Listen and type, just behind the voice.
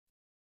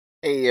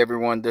Hey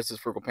everyone, this is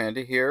Frugal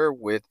Panda here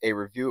with a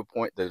review of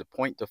the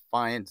Point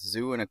Defiance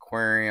Zoo and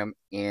Aquarium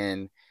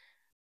in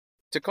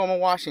Tacoma,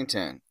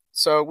 Washington.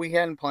 So we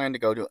hadn't planned to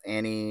go to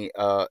any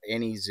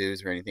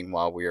zoos or anything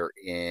while we were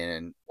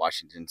in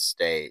Washington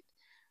State,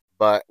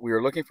 but we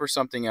were looking for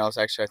something else.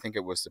 Actually, I think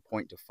it was the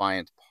Point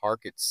Defiance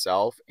Park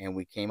itself, and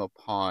we came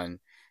upon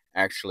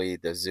actually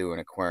the zoo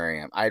and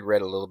aquarium. I'd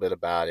read a little bit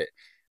about it.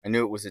 I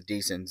knew it was a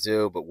decent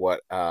zoo, but what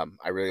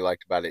I really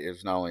liked about it, it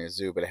was not only a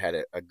zoo, but it had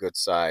a good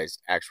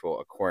sized actual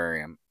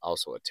aquarium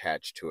also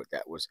attached to it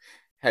that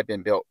had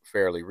been built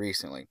fairly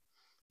recently.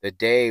 The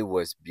day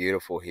was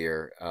beautiful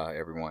here,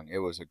 everyone. It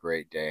was a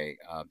great day.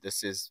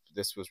 This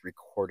was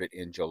recorded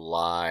in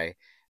July,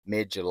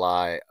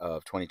 mid-July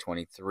of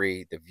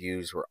 2023. The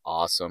views were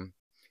awesome.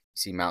 You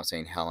see Mount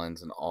St.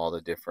 Helens and all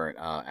the different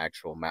a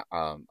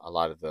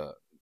lot of the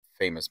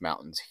famous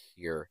mountains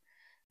here.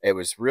 It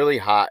was really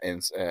hot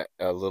and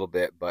a little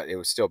bit, but it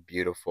was still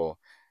beautiful.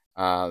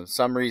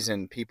 Some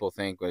reason people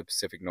think the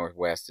Pacific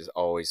Northwest is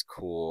always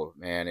cool.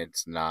 Man,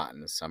 it's not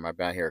in the summer. I've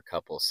been here a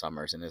couple of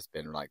summers and it's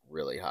been like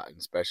really hot, and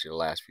especially the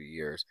last few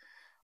years,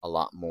 a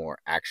lot more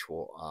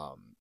actual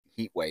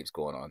heat waves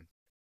going on.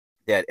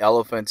 They had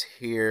elephants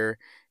here.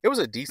 It was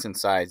a decent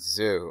sized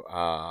zoo.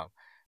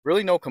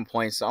 Really no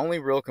complaints. The only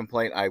real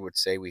complaint I would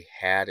say we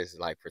had is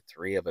like for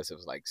three of us, it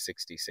was like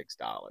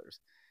 $66.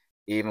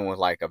 Even with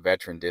like a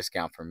veteran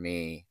discount for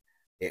me,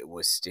 it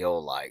was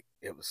still like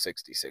it was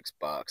 66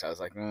 bucks. I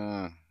was like,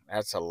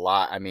 that's a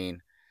lot. I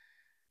mean,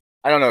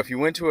 I don't know if you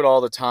went to it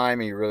all the time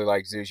and you really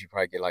like zoos, you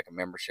probably get like a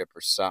membership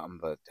or something.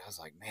 But I was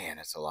like, man,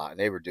 that's a lot. And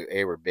they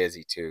were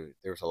busy too.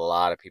 There was a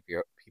lot of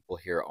people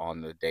here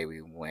on the day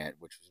we went,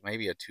 which was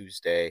maybe a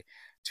Tuesday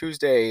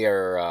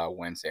or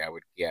Wednesday, I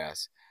would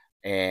guess.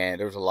 And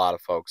there was a lot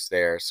of folks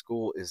there.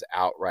 School is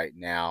out right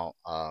now,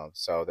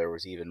 so there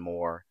was even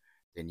more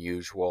than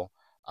usual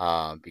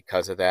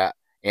because of that.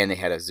 And they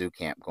had a zoo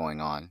camp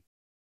going on.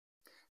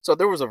 So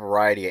there was a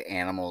variety of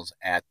animals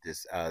at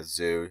this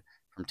zoo,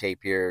 from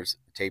tapirs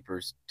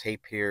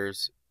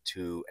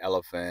to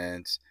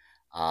elephants.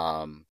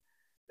 Um,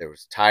 there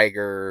was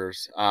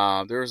tigers.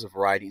 There was a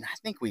variety. And I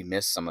think we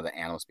missed some of the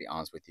animals, to be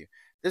honest with you.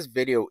 This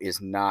video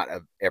is not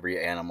of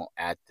every animal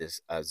at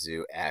this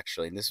zoo,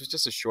 actually. And this was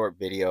just a short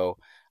video.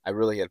 I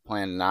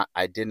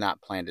did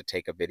not plan to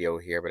take a video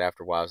here, but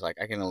after a while, I was like,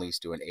 I can at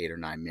least do an 8 or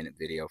 9 minute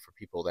video for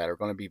people that are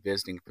going to be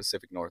visiting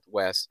Pacific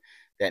Northwest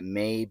that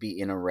may be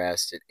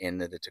interested in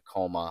the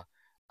Tacoma,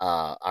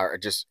 are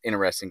just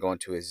interested in going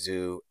to a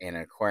zoo and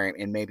an aquarium,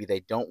 and maybe they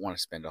don't want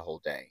to spend a whole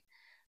day.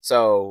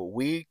 So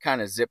we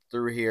kind of zipped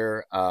through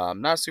here,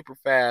 not super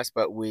fast,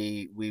 but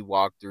we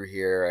walked through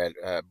here at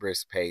a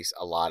brisk pace,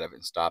 a lot of it,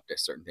 and stopped at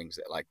certain things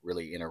that like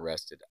really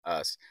interested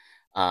us.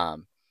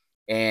 Um,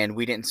 and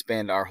we didn't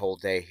spend our whole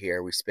day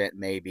here. We spent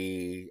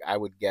maybe, I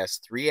would guess,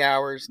 3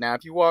 hours. Now,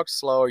 if you walk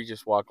slow or you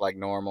just walk like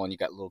normal and you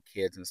got little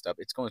kids and stuff,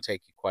 it's going to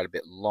take you quite a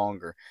bit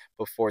longer.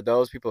 But for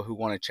those people who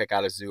want to check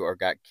out a zoo or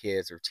got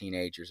kids or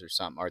teenagers or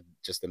something, or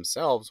just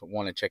themselves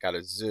want to check out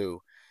a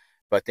zoo,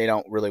 but they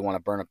don't really want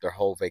to burn up their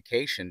whole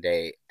vacation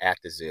day at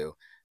the zoo,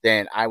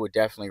 then I would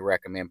definitely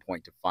recommend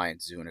Point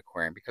Defiance Zoo and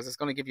Aquarium, because it's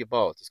going to give you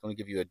both. It's going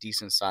to give you a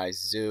decent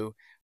sized zoo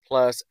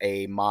plus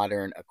a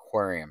modern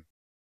aquarium.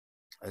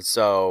 And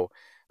so,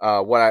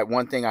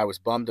 one thing I was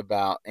bummed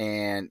about,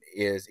 and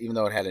is, even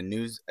though it had a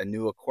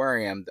new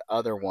aquarium, the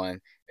other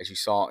one, as you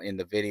saw in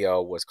the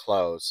video, was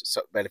closed.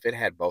 So, but if it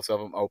had both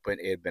of them open,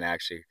 it had been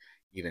actually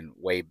even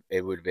way.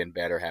 It would have been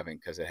better having,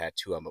 because it had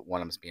two of them, but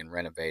one of them's being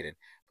renovated.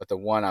 But the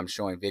one I'm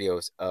showing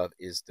videos of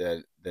is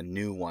the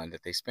new one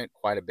that they spent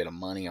quite a bit of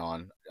money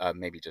on,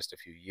 maybe just a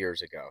few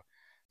years ago.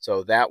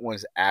 So that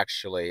was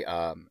actually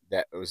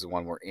that was the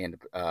one we're in.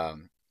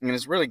 And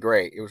it's really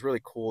great. It was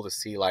really cool to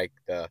see like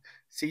the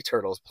sea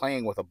turtles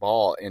playing with a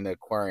ball in the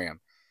aquarium.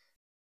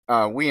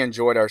 We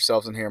enjoyed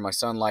ourselves in here. My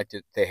son liked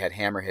it. They had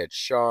hammerhead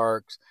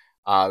sharks.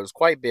 It was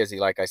quite busy,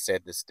 like I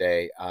said, this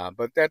day.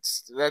 But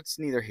that's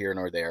neither here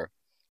nor there.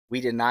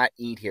 We did not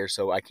eat here,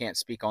 so I can't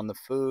speak on the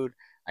food.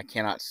 I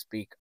cannot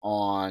speak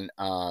on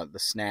the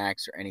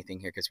snacks or anything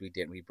here, because we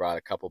didn't. We brought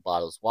a couple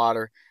bottles of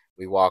water.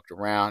 We walked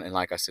around, and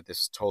like I said, this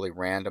is totally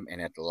random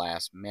and at the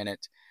last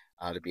minute,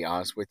 to be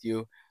honest with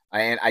you.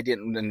 And I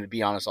didn't, and to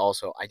be honest,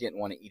 also, I didn't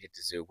want to eat at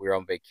the zoo. We were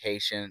on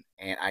vacation,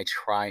 and I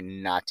try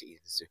not to eat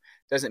at the zoo.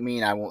 Doesn't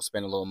mean I won't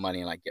spend a little money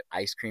and like get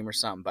ice cream or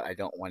something, but I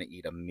don't want to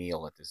eat a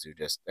meal at the zoo.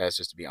 Just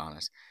to be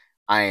honest.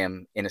 I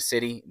am in a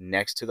city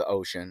next to the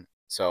ocean,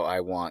 so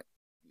I want,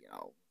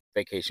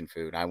 vacation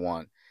food. I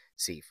want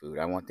seafood.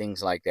 I want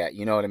things like that.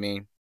 You know what I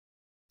mean?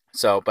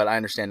 So, but I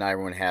understand not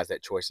everyone has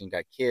that choice. And you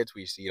got kids,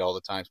 we used to eat all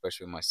the time,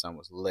 especially when my son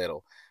was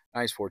little.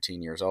 Now he's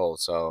 14 years old,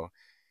 so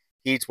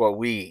he eats what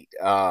we eat.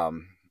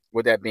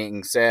 With that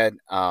being said,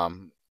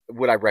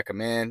 would I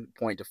recommend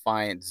Point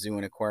Defiant Zoo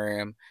and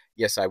Aquarium?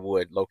 Yes, I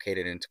would.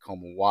 Located in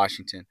Tacoma,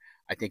 Washington.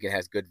 I think it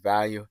has good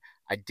value.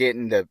 I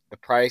didn't. The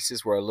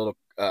prices were a little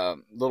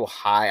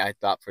high, I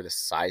thought, for the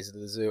size of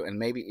the zoo, and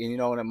maybe, and you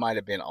know what it might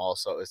have been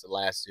also, is the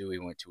last zoo we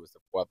went to was the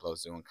Pueblo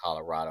Zoo in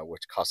Colorado,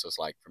 which cost us,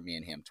 like, for me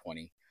and him,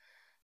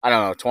 I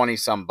don't know, 20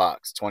 some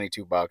bucks,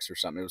 22 bucks or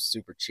something. It was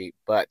super cheap.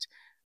 But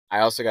I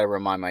also got to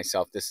remind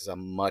myself this is a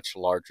much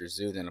larger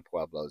zoo than a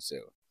Pueblo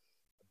Zoo.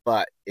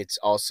 But it's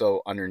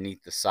also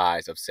underneath the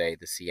size of, say,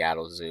 the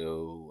Seattle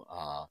Zoo.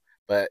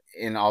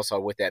 And also,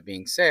 with that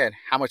being said,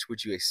 how much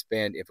would you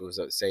expend if it was,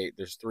 say,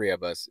 there's three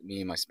of us, me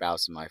and my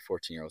spouse and my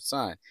 14-year-old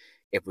son,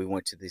 if we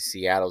went to the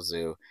Seattle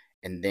Zoo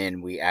and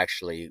then we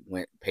actually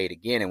paid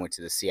again and went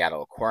to the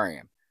Seattle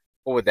Aquarium?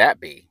 What would that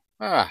be?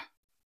 What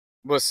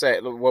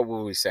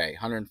would we say?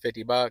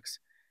 150 bucks?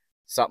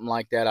 Something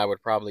like that, I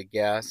would probably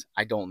guess.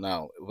 I don't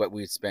know, but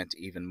we'd spent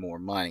even more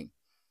money.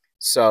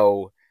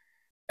 So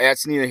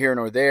that's neither here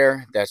nor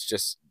there. That's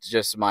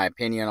just my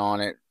opinion on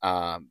it.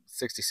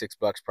 66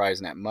 bucks probably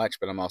isn't that much,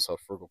 but I'm also a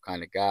frugal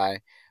kind of guy.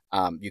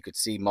 You could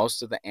see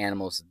most of the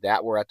animals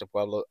that were at the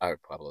Pueblo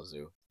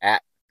Zoo,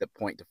 at the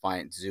Point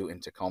Defiance Zoo in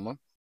Tacoma.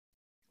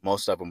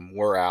 Most of them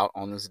were out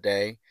on this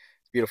day.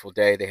 It's a beautiful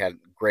day. They had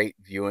great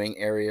viewing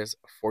areas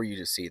for you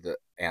to see the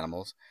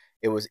animals.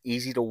 It was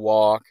easy to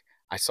walk.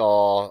 I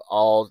saw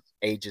all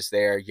ages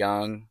there,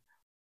 young,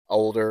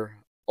 older,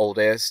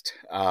 oldest,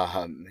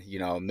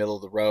 middle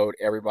of the road,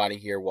 everybody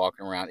here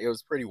walking around. It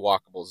was a pretty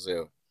walkable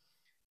zoo.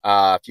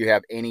 If you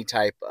have any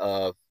type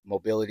of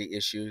mobility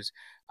issues,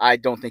 I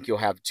don't think you'll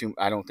have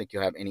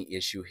any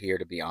issue here,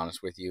 to be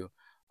honest with you.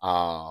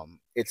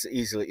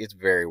 It's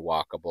very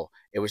walkable.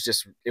 It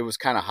was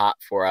kind of hot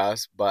for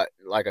us, but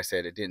like I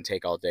said, it didn't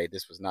take all day.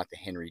 This was not the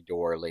Henry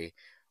Dorley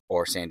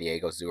or San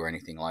Diego Zoo or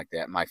anything like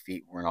that. My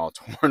feet weren't all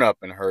torn up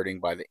and hurting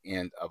by the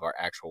end of our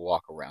actual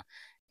walk around.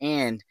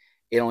 And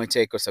it only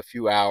took us a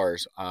few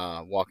hours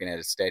walking at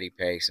a steady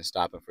pace and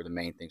stopping for the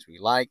main things we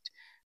liked,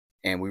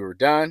 and we were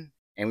done,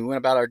 and we went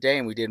about our day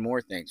and we did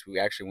more things. We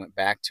actually went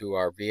back to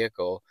our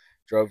vehicle,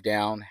 drove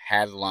down,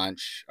 had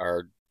lunch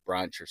or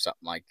brunch or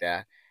something like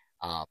that,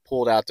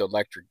 pulled out the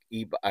electric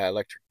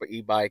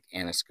e-bike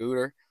and a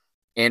scooter,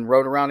 and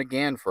rode around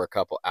again for a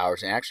couple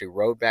hours, and actually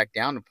rode back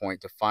down to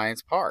Point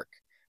Defiance Park,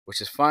 which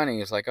is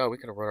funny. It's like, oh, we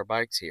could have rode our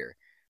bikes here,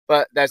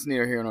 but that's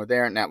neither here nor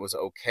there, and that was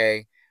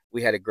okay.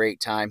 We had a great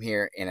time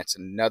here, and it's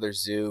another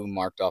zoo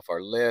marked off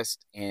our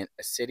list, and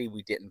a city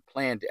we didn't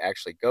plan to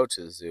actually go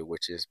to the zoo,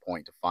 which is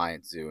Point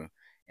Defiance Zoo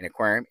and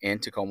Aquarium in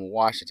Tacoma,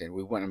 Washington.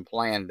 We wouldn't have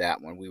planned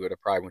that one. We would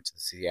have probably went to the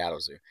Seattle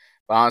Zoo.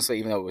 But honestly,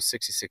 even though it was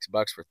 66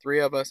 bucks for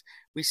three of us,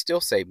 we still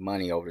saved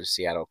money over the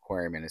Seattle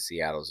Aquarium and the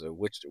Seattle Zoo.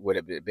 Which would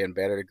have been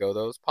better to go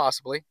those?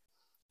 Possibly.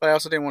 But I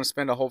also didn't want to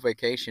spend a whole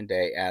vacation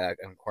day at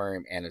an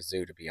aquarium and a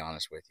zoo, to be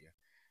honest with you.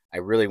 I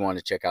really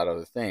wanted to check out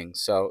other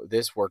things. So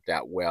this worked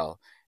out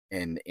well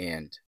in the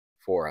end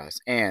for us.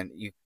 And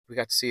we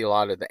got to see a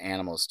lot of the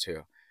animals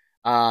too.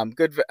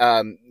 Good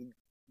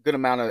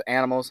amount of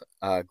animals,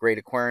 great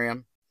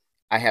aquarium.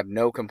 I have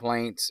no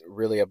complaints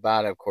really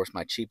about it. Of course,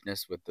 my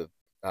cheapness with the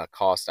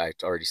cost I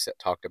already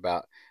talked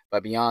about.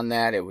 But beyond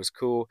that, it was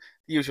cool.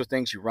 The usual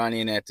things you run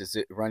into at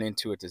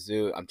the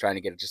zoo. I'm trying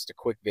to get just a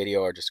quick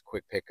video or just a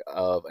quick pic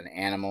of an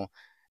animal,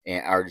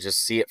 or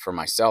just see it for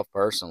myself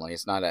personally.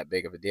 It's not that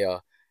big of a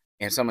deal.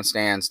 And someone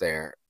stands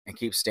there and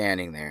keeps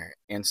standing there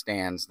and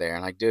stands there,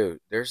 and like, dude,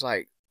 there's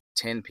like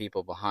 10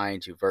 people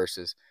behind you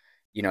versus,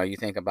 you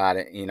think about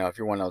it. If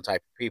you're one of those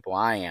type of people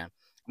I am,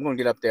 I'm going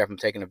to get up there. If I'm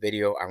taking a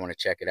video, I want to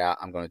check it out.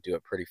 I'm going to do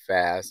it pretty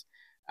fast.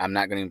 I'm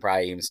not going to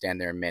probably even stand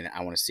there a minute.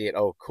 I want to see it.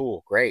 Oh,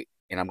 cool, great.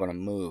 And I'm going to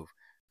move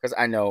because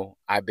I know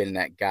I've been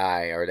that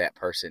guy or that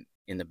person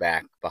in the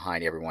back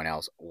behind everyone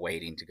else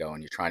waiting to go,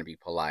 and you're trying to be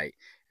polite.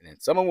 And then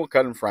someone will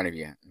cut in front of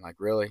you. And like,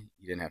 really?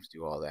 You didn't have to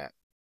do all that.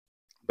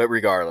 But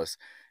regardless,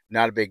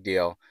 not a big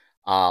deal.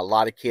 A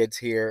lot of kids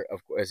here,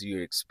 as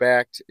you'd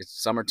expect.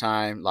 It's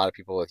summertime. A lot of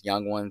people with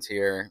young ones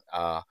here.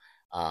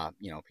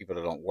 People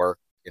that don't work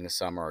in the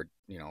summer,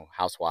 or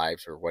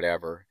housewives or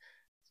whatever,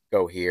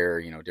 go here.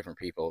 Different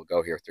people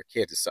go here with their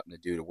kids. It's something to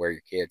do to wear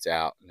your kids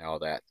out and all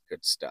that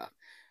good stuff.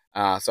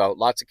 So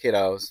lots of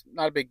kiddos.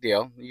 Not a big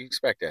deal. You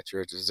expect that.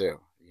 You're at the zoo.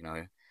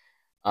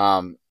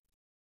 Um,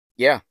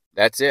 yeah,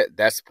 that's it.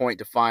 That's Point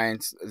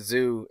Defiance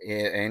Zoo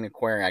and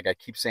Aquarium. I got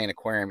to keep saying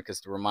aquarium because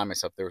to remind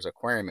myself there was an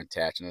aquarium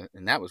attached,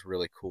 and that was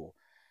really cool.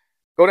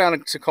 Go down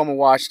to Tacoma,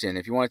 Washington.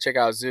 If you want to check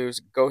out zoos,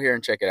 go here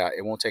and check it out.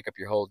 It won't take up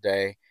your whole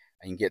day,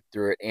 and you can get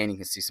through it, and you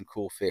can see some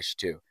cool fish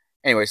too.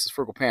 Anyway, this is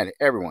Frugal Panda.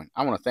 Everyone,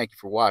 I want to thank you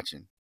for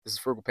watching. This is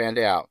Frugal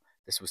Panda out.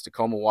 This was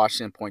Tacoma,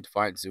 Washington, Point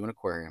Defiance Zoo and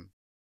Aquarium.